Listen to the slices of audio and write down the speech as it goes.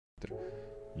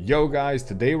Yo guys,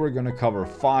 today we're gonna cover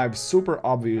 5 super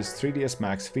obvious 3ds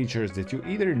Max features that you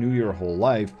either knew your whole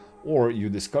life or you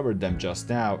discovered them just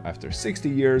now after 60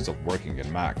 years of working in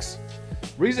Max.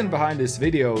 Reason behind this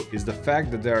video is the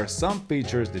fact that there are some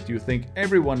features that you think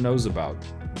everyone knows about,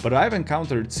 but I've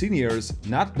encountered seniors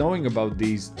not knowing about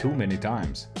these too many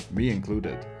times, me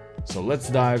included. So let's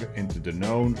dive into the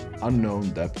known,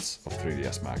 unknown depths of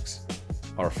 3ds Max.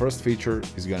 Our first feature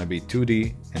is gonna be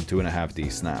 2D and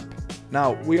 2.5D snap.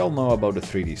 Now, we all know about the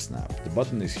 3D snap. The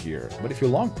button is here, but if you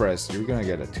long press, you're gonna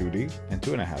get a 2D and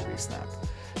 2.5D snap.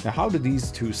 Now, how do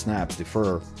these two snaps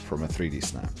differ from a 3D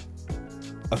snap?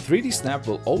 A 3D snap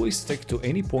will always stick to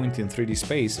any point in 3D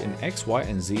space in X, Y,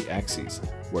 and Z axes,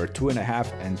 where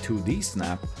 2.5 and 2D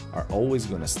snap are always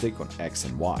gonna stick on X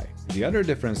and Y. The other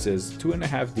difference is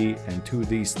 2.5D and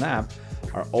 2D snap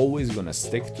are always gonna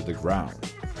stick to the ground.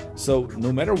 So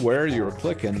no matter where you're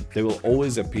clicking, they will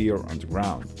always appear on the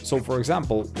ground. So for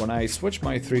example, when I switch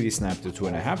my 3D snap to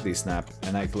 2.5D snap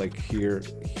and I click here,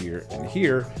 here, and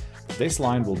here, this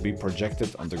line will be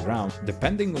projected on the ground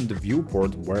depending on the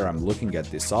viewport where I'm looking at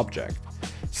this object.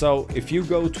 So if you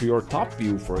go to your top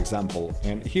view, for example,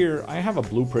 and here I have a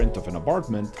blueprint of an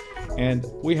apartment and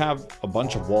we have a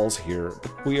bunch of walls here,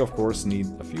 but we of course need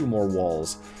a few more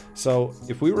walls. So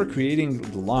if we were creating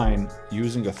the line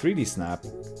using a 3D snap,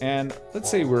 and let's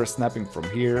say we're snapping from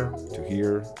here to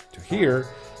here to here,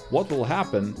 what will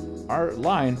happen? Our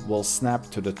line will snap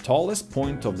to the tallest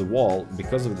point of the wall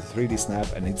because of the 3D snap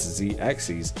and its Z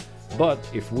axis. But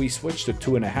if we switch to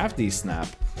 2.5D snap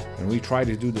and we try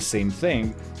to do the same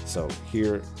thing, so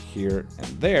here, here, and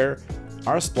there,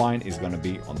 our spline is going to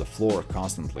be on the floor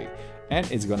constantly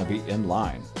and it's going to be in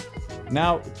line.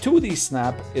 Now, 2D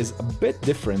snap is a bit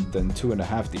different than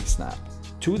 2.5D snap.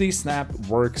 2D snap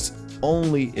works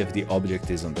only if the object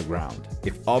is on the ground.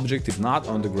 If object is not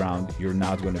on the ground, you're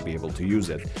not going to be able to use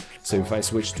it. So if I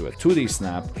switch to a 2D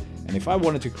snap, and if I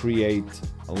wanted to create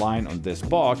a line on this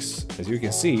box, as you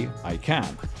can see, I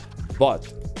can.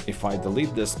 But if I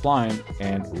delete this spline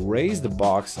and raise the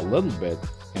box a little bit,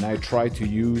 and I try to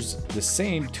use the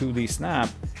same 2D snap,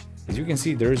 as you can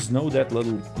see, there's no that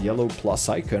little yellow plus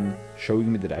icon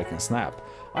showing me that I can snap.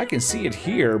 I can see it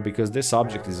here because this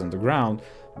object is on the ground,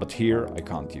 but here I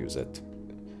can't use it.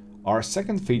 Our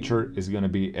second feature is going to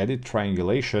be edit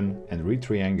triangulation and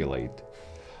retriangulate.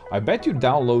 I bet you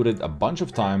downloaded a bunch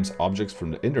of times objects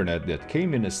from the internet that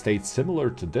came in a state similar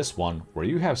to this one, where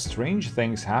you have strange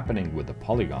things happening with the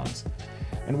polygons.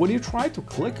 And when you try to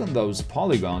click on those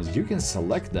polygons, you can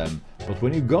select them, but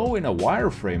when you go in a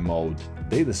wireframe mode,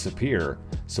 they disappear.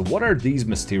 So what are these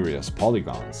mysterious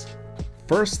polygons?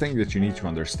 First thing that you need to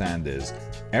understand is,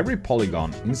 every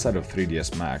polygon inside of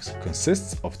 3ds Max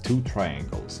consists of two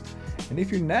triangles. And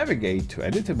if you navigate to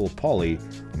Editable Poly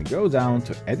and go down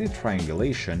to Edit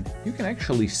Triangulation, you can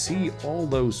actually see all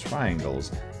those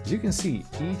triangles. As you can see,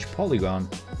 each polygon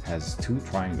has two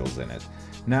triangles in it.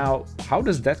 Now, how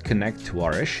does that connect to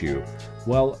our issue?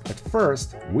 Well, at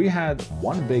first, we had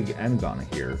one big n-gon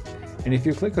here. And if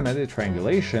you click on Edit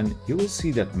Triangulation, you will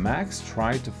see that Max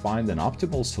tried to find an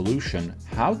optimal solution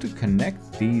how to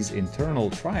connect these internal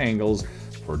triangles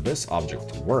for this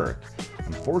object to work.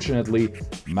 Unfortunately,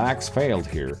 Max failed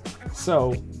here.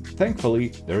 So, thankfully,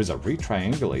 there is a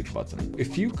Retriangulate button.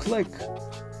 If you click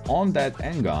on that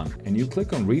n-gon and you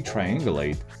click on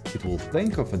Retriangulate, it will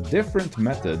think of a different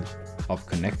method of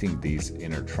connecting these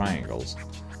inner triangles.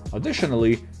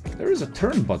 Additionally, there is a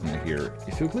turn button here.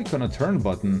 If you click on a turn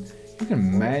button, you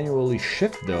can manually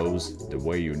shift those the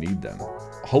way you need them.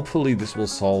 Hopefully this will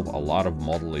solve a lot of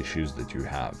model issues that you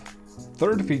have.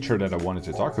 Third feature that I wanted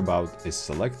to talk about is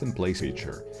Select and Place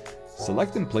feature.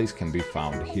 Select and Place can be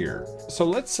found here. So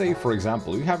let's say, for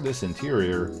example, you have this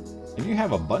interior and you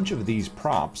have a bunch of these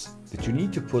props that you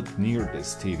need to put near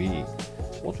this TV.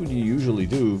 What would you usually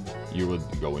do? You would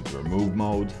go into remove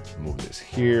mode, move this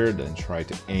here, then try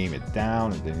to aim it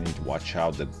down, and then you need to watch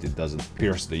out that it doesn't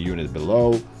pierce the unit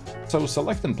below. So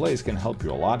Select and Place can help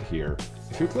you a lot here.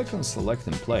 If you click on Select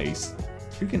and Place,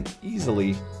 you can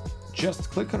easily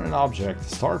just click on an object,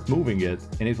 start moving it,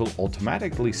 and it will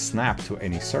automatically snap to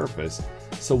any surface.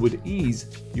 So with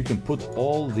ease, you can put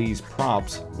all these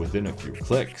props within a few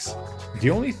clicks. The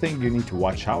only thing you need to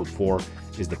watch out for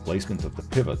is the placement of the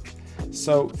pivot.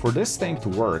 So for this thing to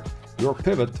work, your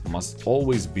pivot must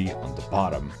always be on the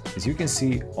bottom. As you can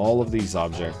see, all of these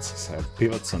objects have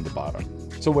pivots on the bottom.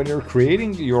 So when you're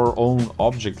creating your own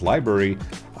object library,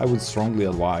 I would strongly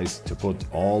advise to put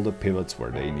all the pivots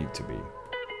where they need to be.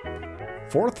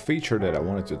 Fourth feature that I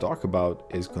wanted to talk about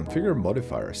is configure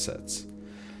modifier sets.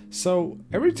 So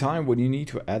every time when you need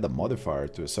to add a modifier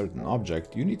to a certain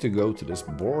object, you need to go to this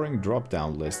boring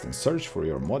drop-down list and search for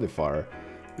your modifier,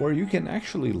 where you can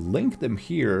actually link them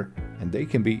here and they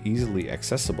can be easily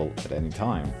accessible at any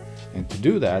time. And to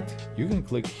do that, you can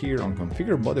click here on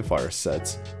Configure Modifier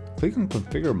Sets, click on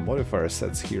Configure Modifier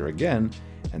Sets here again,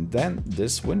 and then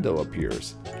this window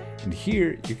appears. And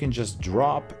here you can just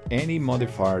drop any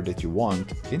modifier that you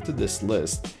want into this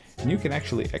list, and you can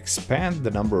actually expand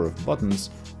the number of buttons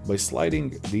by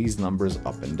sliding these numbers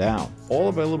up and down. All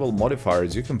available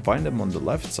modifiers, you can find them on the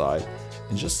left side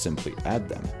and just simply add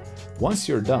them. Once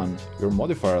you're done, your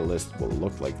modifier list will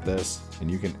look like this,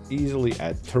 and you can easily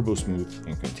add Turbo Smooth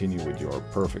and continue with your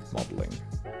perfect modeling.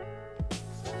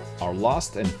 Our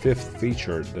last and fifth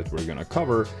feature that we're gonna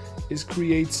cover is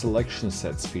Create Selection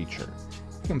Sets feature.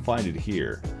 You can find it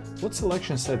here. What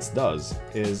Selection Sets does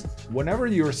is, whenever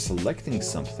you're selecting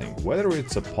something, whether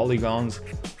it's a polygons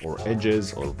or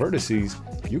edges or vertices,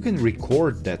 you can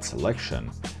record that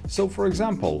selection. So for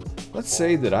example, let's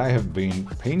say that I have been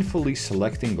painfully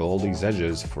selecting all these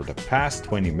edges for the past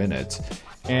 20 minutes,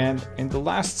 and in the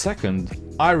last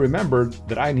second, I remembered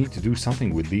that I need to do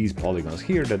something with these polygons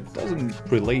here that doesn't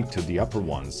relate to the upper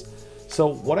ones. So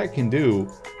what I can do,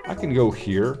 I can go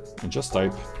here and just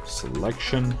type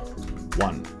selection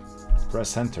 1.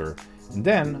 Press enter, and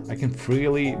then I can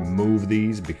freely move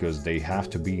these because they have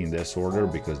to be in this order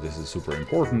because this is super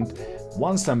important.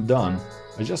 Once I'm done,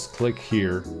 I just click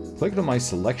here, click on my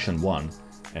selection 1,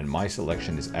 and my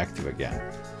selection is active again.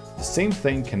 The same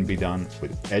thing can be done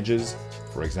with edges.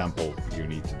 For example, you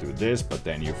need to do this, but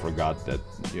then you forgot that,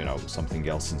 something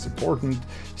else is important.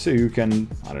 So you can,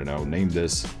 I don't know, name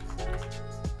this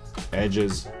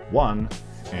edges 1,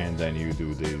 and then you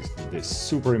do this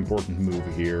super important move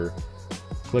here.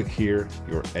 Click here,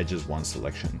 your edges 1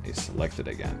 selection is selected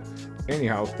again.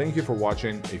 Anyhow, thank you for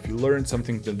watching. If you learned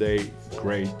something today,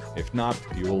 great. If not,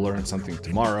 you will learn something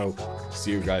tomorrow.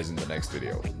 See you guys in the next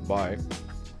video. Bye.